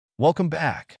Welcome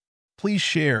back. Please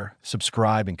share,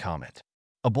 subscribe, and comment.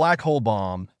 A black hole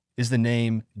bomb is the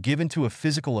name given to a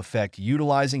physical effect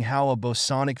utilizing how a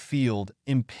bosonic field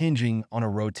impinging on a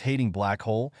rotating black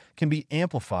hole can be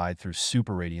amplified through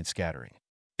superradiant scattering.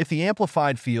 If the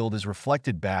amplified field is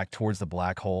reflected back towards the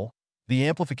black hole, the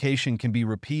amplification can be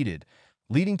repeated,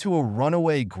 leading to a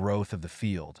runaway growth of the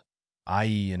field,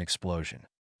 i.e. an explosion.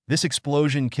 This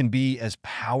explosion can be as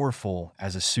powerful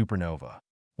as a supernova.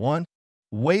 One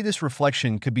way this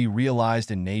reflection could be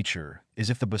realized in nature is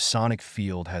if the bosonic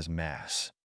field has mass.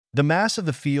 The mass of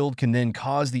the field can then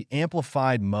cause the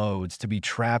amplified modes to be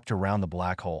trapped around the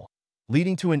black hole,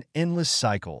 leading to an endless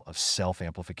cycle of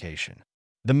self-amplification.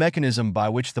 The mechanism by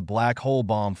which the black hole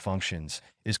bomb functions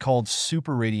is called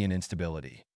superradiant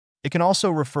instability. It can also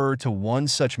refer to one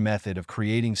such method of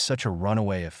creating such a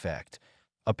runaway effect,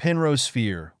 a Penrose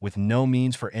sphere with no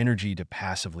means for energy to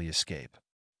passively escape.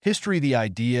 History: the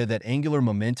idea that angular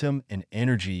momentum and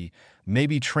energy may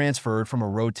be transferred from a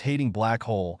rotating black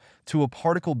hole to a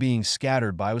particle being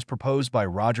scattered by was proposed by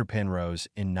Roger Penrose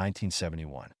in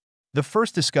 1971. The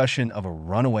first discussion of a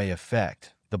runaway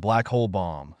effect, the black hole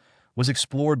bomb, was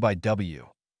explored by W.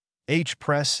 H.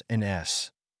 Press and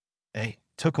S. A.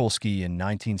 Tucholsky in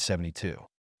 1972.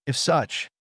 If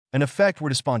such an effect were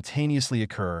to spontaneously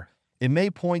occur, it may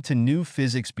point to new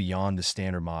physics beyond the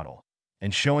standard model,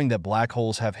 and showing that black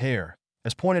holes have hair,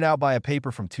 as pointed out by a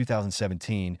paper from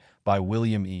 2017 by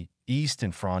William E. East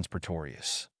and Franz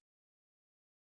Pretorius.